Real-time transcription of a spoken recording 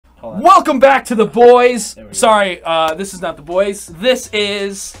Welcome back to the boys. Sorry, this is not the boys. This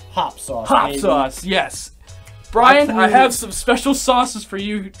is hot sauce. Hot sauce, yes. Brian, I have some special sauces for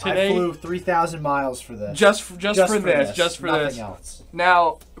you today. I flew 3,000 miles for this. Just for this. Nothing else.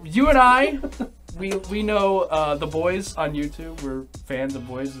 Now, you and I, we know the boys on YouTube. We're fans of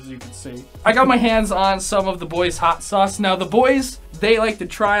boys, as you can see. I got my hands on some of the boys' hot sauce. Now, the boys, they like to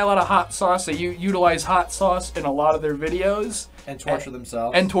try a lot of hot sauce. They utilize hot sauce in a lot of their videos. And torture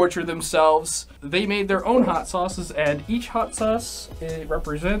themselves. They made their own hot sauces, and each hot sauce, it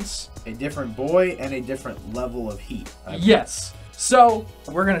represents a different boy and a different level of heat. Yes. So,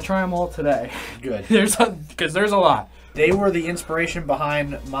 we're going to try them all today. Good. Because there's a lot. They were the inspiration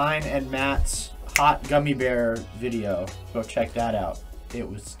behind mine and Matt's hot gummy bear video. Go check that out. It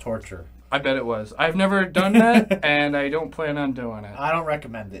was torture. I bet it was. I've never done that, and I don't plan on doing it. I don't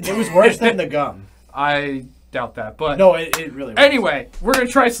recommend it. It was worse than the gum. I doubt that, but no, it really was. Anyway, we're gonna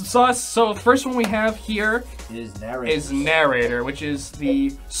try some sauce. So the first one we have here is Narrator, which is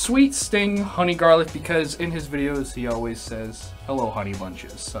the sweet sting honey garlic, because in his videos he always says hello honey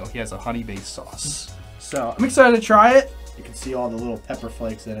bunches, so he has a honey based sauce. So I'm excited to try it. You can see all the little pepper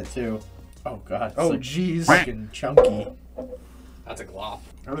flakes in it too. Oh god. Oh jeez. Fucking chunky. That's a glop.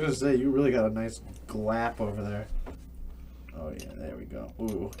 I was gonna say, you really got a nice glap over there. Oh yeah, there we go.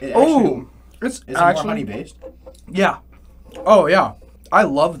 Ooh. Is it more honey based? Yeah. Oh yeah. I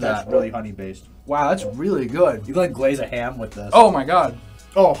love that. That's really honey based. Wow, that's really good. You can glaze a ham with this. Oh my god.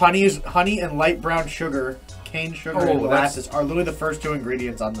 Oh, honey and light brown sugar, cane sugar, and molasses are literally the first two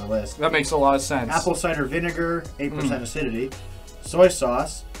ingredients on the list. That makes a lot of sense. Apple cider vinegar, 8% acidity. Soy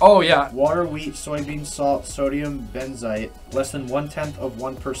sauce. Oh yeah. Water, wheat, soybean salt, sodium benzoate, less than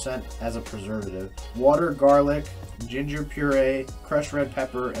 1/10% as a preservative. Water, garlic, ginger puree, crushed red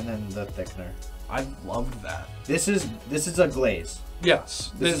pepper, and then the thickener. I loved that. This is a glaze.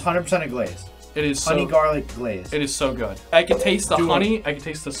 Yes. This is 100% a glaze. It is honey garlic glaze. It is so good. I can taste the honey. I can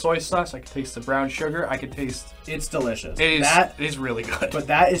taste the soy sauce. I can taste the brown sugar. I can taste. It's delicious. It is really good. But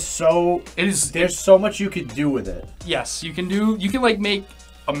that is so. It is. There's so much you could do with it. Yes, you can do. You can like make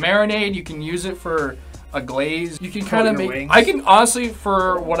a marinade. You can use it for a glaze. You can kind of make. Wings. I can honestly,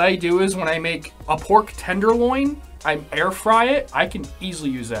 for what I do is when I make a pork tenderloin, I air fry it. I can easily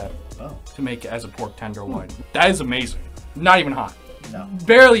use that to make it as a pork tenderloin. That is amazing. Not even hot. No.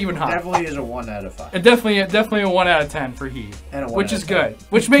 Barely even hot. Definitely is a 1 out of 5. It definitely a 1 out of 10 for heat. And a 1 which is good.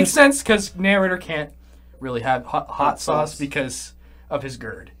 Which makes sense because Narrator can't really have hot sauce because of his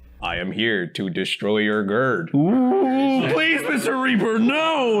GERD. I am here to destroy your GERD. Ooh, please, Mr. Reaper,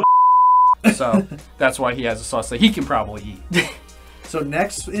 no! So that's why he has a sauce that he can probably eat. So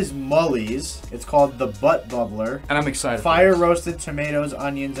next is Mully's. It's called the Butt Bubbler. And I'm excited. Fire roasted tomatoes,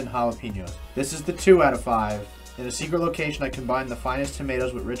 onions, and jalapenos. This is the 2 out of 5. In a secret location, I combined the finest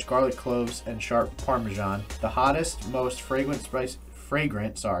tomatoes with rich garlic cloves and sharp parmesan, the hottest, most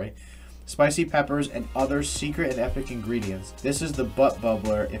spicy peppers, and other secret and epic ingredients. This is the Butt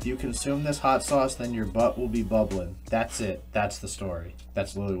Bubbler. If you consume this hot sauce, then your butt will be bubbling. That's it. That's the story.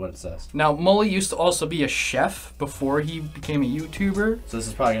 That's literally what it says. Now, Mully used to also be a chef before he became a YouTuber. So this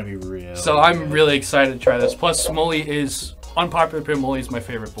is probably going to be real. So I'm really excited to try this. Plus, Mully is, unpopular opinion, Mully is my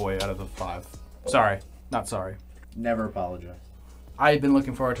favorite boy out of the 5. Sorry. Not sorry. Never apologize. I've been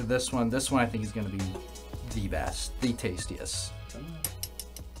looking forward to this one. This one I think is going to be the best, the tastiest.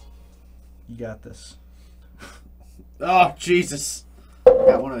 You got this. Oh, Jesus.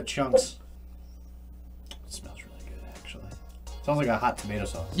 Got one of the chunks. It smells really good, actually. Sounds like a hot tomato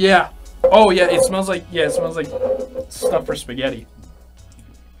sauce. Yeah. Oh, yeah. It smells like, stuff for spaghetti.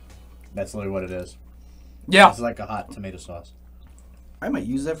 That's literally what it is. Yeah. It's like a hot tomato sauce. I might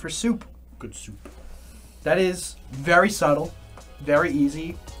use that for soup. Good soup. That is very subtle, very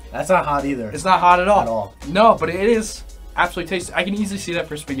easy. That's not hot either. It's not hot at all. At all. No, but it is absolutely tasty. I can easily see that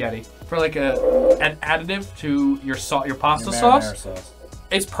for spaghetti. For like an additive to your pasta sauce.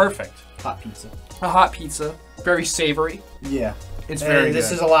 It's perfect. Hot pizza. A hot pizza. Very savory. Yeah. It's very good.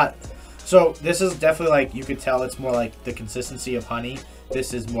 This is a lot. So this is definitely like, you could tell it's more like the consistency of honey.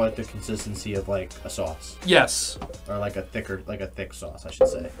 This is more like the consistency of like a sauce. Yes. Or like a thick sauce, I should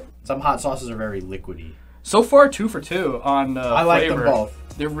say. Some hot sauces are very liquidy. So far, 2 for 2 on I like them both.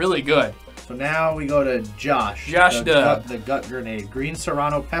 They're really good. So now we go to Josh. The gut grenade. Green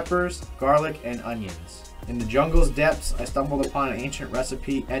serrano peppers, garlic, and onions. In the jungle's depths, I stumbled upon an ancient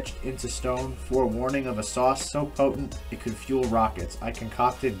recipe etched into stone, forewarning of a sauce so potent it could fuel rockets. I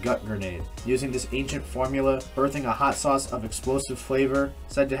concocted gut grenade. Using this ancient formula, birthing a hot sauce of explosive flavor,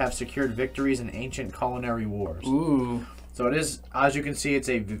 said to have secured victories in ancient culinary wars. Ooh. So it is, as you can see, it's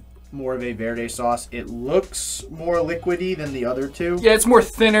a more of a verde sauce. It looks more liquidy than the other two. Yeah, it's more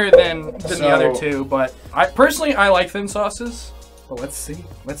thinner than the other two, but I like thin sauces. But let's see.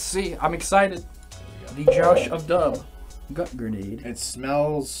 Let's see. I'm excited. The Josh of Dub gut grenade. It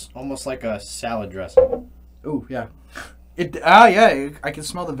smells almost like a salad dressing. Oh, yeah. Yeah, I can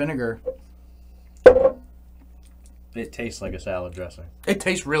smell the vinegar. It tastes like a salad dressing. It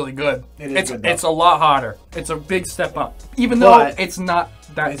tastes really good. It's a lot hotter. It's a big step up. Even though it's not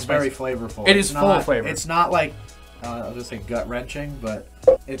that It's spicy. very flavorful. It is full of flavor. It's not like, I'll just say gut-wrenching, but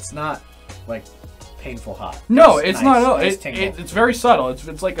it's not like painful hot. No, it's not at all. Nice It's very subtle.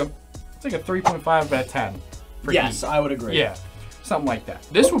 It's like a 3.5 out of 10. Yes, I would agree. Yeah, something like that.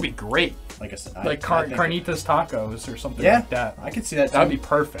 This would be great. Like Carnitas tacos or something like that. I could see that too. That'd be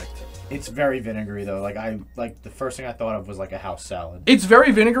perfect. It's very vinegary though. Like the first thing I thought of was like a house salad. It's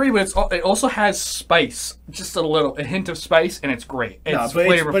very vinegary, but it also has spice, just a hint of spice, and it's great. It's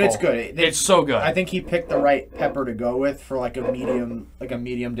flavorful. But it's good. It's so good. I think he picked the right pepper to go with for like a medium down, like a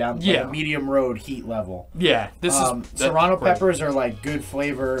medium road heat level. Yeah, Serrano peppers are like good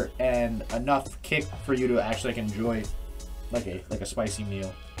flavor and enough kick for you to actually enjoy like a spicy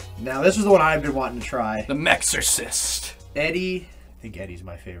meal. Now this is the one I've been wanting to try. The Mexorcist. Eddie. I think Eddie's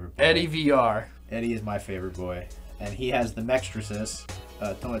my favorite boy. Eddie VR. Eddie is my favorite boy. And he has the Mexorcist,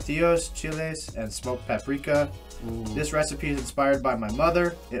 tomatillos, chiles, and smoked paprika. Ooh. This recipe is inspired by my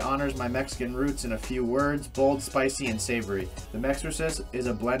mother. It honors my Mexican roots in a few words: bold, spicy, and savory. The Mexorcist is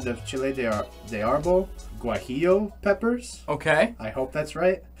a blend of chile de árbol, guajillo peppers. Okay. I hope that's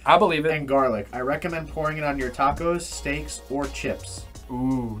right. I believe it. And garlic. I recommend pouring it on your tacos, steaks, or chips.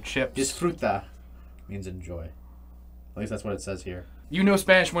 Ooh, chips. Disfruta means enjoy. At least that's what it says here. You know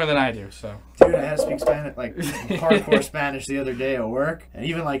Spanish more than I do, so. Dude, I had to speak Spanish, like hardcore Spanish the other day at work, and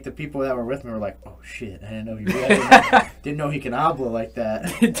even like the people that were with me were like, "Oh shit, I didn't know didn't know he can habla like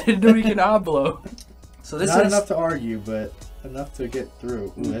that." Didn't know he can hablo. So this Not is enough to argue, but enough to get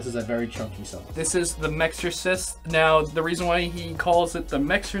through. Ooh, this is a very chunky sauce. This is the Mexorcist. Now, the reason why he calls it the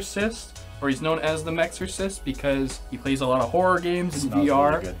Mexorcist, or he's known as the Mexorcist, because he plays a lot of horror games in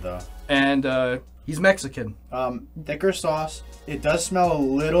VR. Really good though. And he's Mexican. Thicker sauce. It does smell a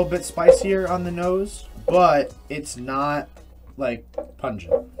little bit spicier on the nose, but it's not like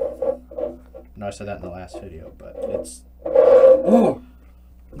pungent. No, I said that in the last video, but it's ooh,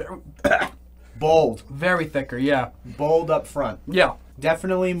 bold. Very thicker, yeah. Bold up front. Yeah.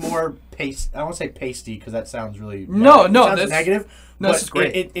 Definitely more paste. I don't want to say pasty because that sounds really sounds negative. No, this is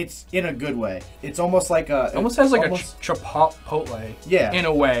great. It's in a good way. It's almost like a. It almost has like a chipotle. Yeah. In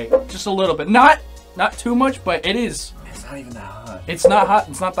a way, just a little bit. Not too much, but it is. It's not even that hot. It's not hot.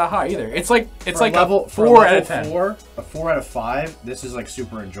 It's not that hot either. It's like level, a 4 out of 10. A 4 out of 5. This is like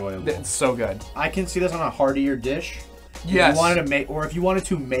super enjoyable. It's so good. I can see this on a heartier dish. Yes. If you wanted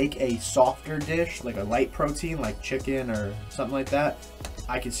to make a softer dish, like a light protein, like chicken or something like that,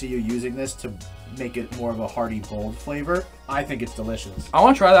 I could see you using this to make it more of a hearty, bold flavor. I think it's delicious. I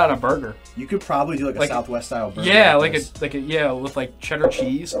want to try that on a burger. You could probably do like a Southwest style burger. Yeah, with like cheddar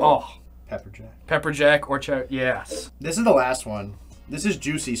cheese. Oh. Pepper jack or cheddar. Yes. This is the last one. This is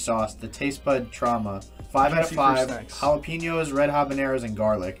juicy sauce, the taste bud trauma. 5 out of 5. Jalapenos, red habaneros, and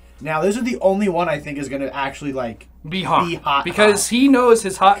garlic. Now this is the only one I think is gonna actually like be hot because he knows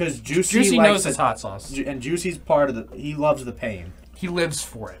his hot. Because Juicy knows his hot sauce, and Juicy's part of the. He loves the pain. He lives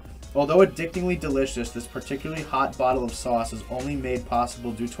for it. Although addictingly delicious, this particularly hot bottle of sauce is only made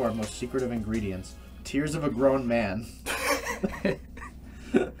possible due to our most secretive ingredients: tears of a grown man.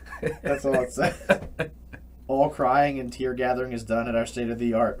 That's all it says. All crying and tear gathering is done at our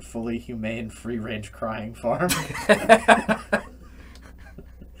state-of-the-art, fully humane, free-range crying farm.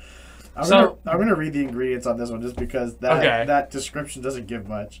 I'm gonna read the ingredients on this one just because that description doesn't give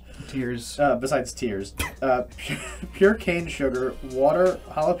much. Tears. Besides tears. Pure cane sugar, water,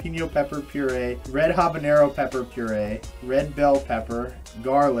 jalapeno pepper puree, red habanero pepper puree, red bell pepper,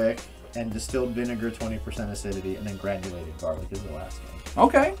 garlic, and distilled vinegar, 20% acidity, and then granulated garlic is the last one.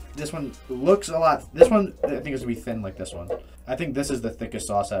 Okay. This one looks a lot. This one, I think, is going to be thin like this one. I think this is the thickest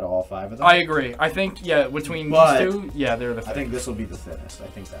sauce out of all 5 of them. I agree. I think, between these two, they're the thickest. I think this will be the thinnest. I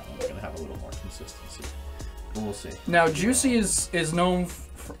think that one's going to have a little more consistency. But we'll see. Now, Juicy is known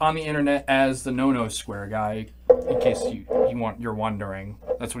on the internet as the no-no square guy, in case you're wondering.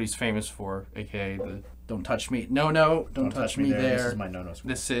 That's what he's famous for, a.k.a. the don't touch me. No, don't touch me there. This is my no-no square.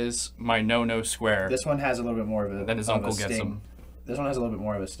 This is my no-no square. This one has a little bit more of a Then his uncle gets him. This one has a little bit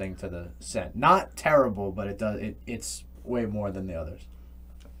more of a sting to the scent. Not terrible, but it's way more than the others.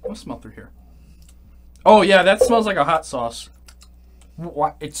 I'll smell through here. Oh, yeah, that smells like a hot sauce.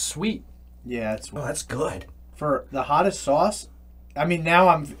 It's sweet. Yeah, it's sweet. Oh, that's good. For the hottest sauce, I mean, now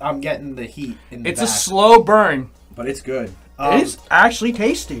I'm getting the heat in the It's back. A slow burn. But it's good. It is actually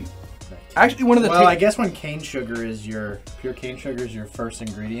tasty. Actually, one of the well, I guess when pure cane sugar is your first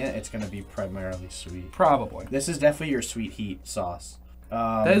ingredient, it's going to be primarily sweet. Probably. This is definitely your sweet heat sauce.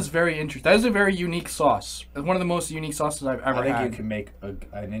 That is very interesting. That is a very unique sauce. It's one of the most unique sauces I've ever had. I think you can make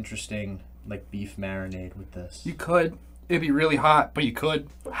an interesting like beef marinade with this. You could. It'd be really hot, but you could.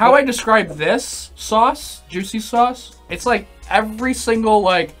 How I describe this sauce, juicy sauce, it's like every single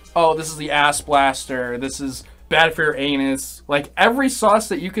like, oh, this is the ass blaster. This is bad for your anus. Like every sauce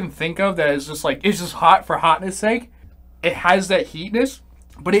that you can think of that is just like, it's just hot for hotness sake. It has that heatness,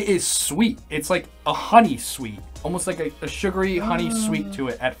 but it is sweet. It's like a honey sweet. Almost like a sugary honey sweet to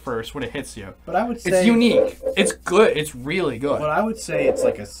it at first when it hits you. But I would say... It's unique. It's good. It's really good. But I would say it's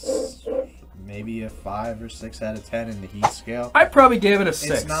like maybe a 5 or 6 out of 10 in the heat scale. I probably gave it a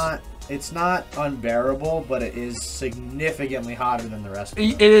 6. It's not unbearable, but it is significantly hotter than the rest of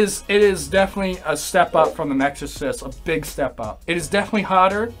them. It is definitely a step up from the Nexus, a big step up. It is definitely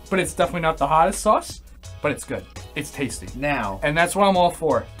hotter, but it's definitely not the hottest sauce, but it's good. It's tasty. Now. And that's what I'm all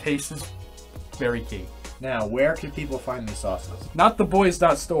for. Taste is very key. Now, where can people find these sauces? Not the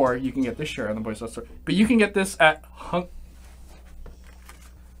boys.store. You can get this shirt on the boys.store. But you can get this at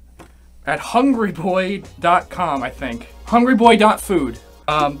hungryboy.com, I think. Hungryboy.food.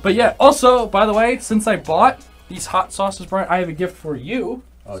 But yeah, also, by the way, since I bought these hot sauces, Brian, I have a gift for you.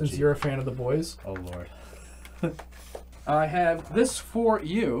 Since you're a fan of the boys. Oh, Lord. I have this for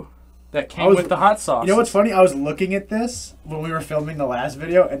you that came with the hot sauce. You know what's funny? I was looking at this when we were filming the last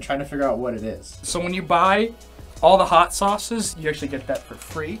video and trying to figure out what it is. So when you buy all the hot sauces, you actually get that for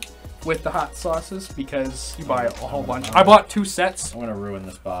free with the hot sauces because you buy a whole bunch. I bought 2 sets. I'm going to ruin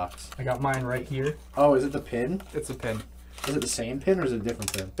this box. I got mine right here. Oh, is it the pin? It's a pin. Is it the same pin or is it a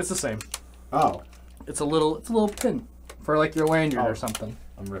different pin? It's the same. Oh. It's a little pin for like your lanyard or something.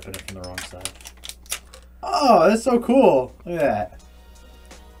 I'm ripping it from the wrong side. Oh, that's so cool. Look at that.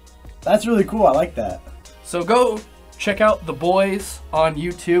 That's really cool. I like that. So go check out The Boys on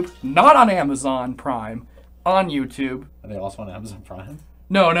YouTube. Not on Amazon Prime. On YouTube. Are they also on Amazon Prime?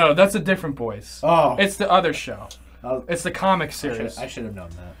 No, that's a different Boys. Oh. It's the other show. It's the comic series. I should have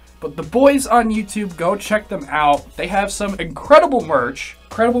known that. But The Boys on YouTube, go check them out. They have some incredible merch.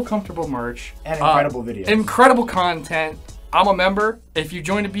 Incredible, comfortable merch. And incredible videos. Incredible content. I'm a member. If you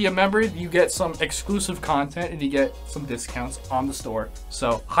join to be a member, you get some exclusive content and you get some discounts on the store.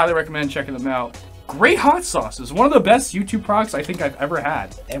 So, highly recommend checking them out. Great hot sauces. One of the best YouTube products I think I've ever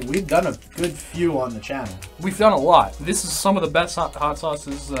had. And we've done a good few on the channel. We've done a lot. This is some of the best hot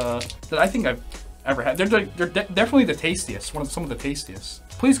sauces that I think I've ever had. They're definitely the tastiest. Some of the tastiest.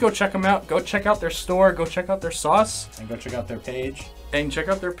 Please go check them out. Go check out their store. Go check out their sauce. And go check out their page. And check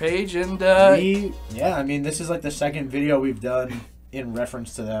out their page. And yeah, I mean, this is like the second video we've done in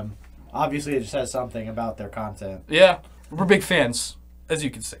reference to them. Obviously, it says something about their content. Yeah, we're big fans, as you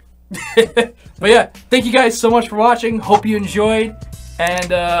can see. But yeah, thank you guys so much for watching. Hope you enjoyed.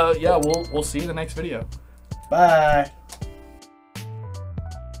 And yeah, we'll see you in the next video. Bye.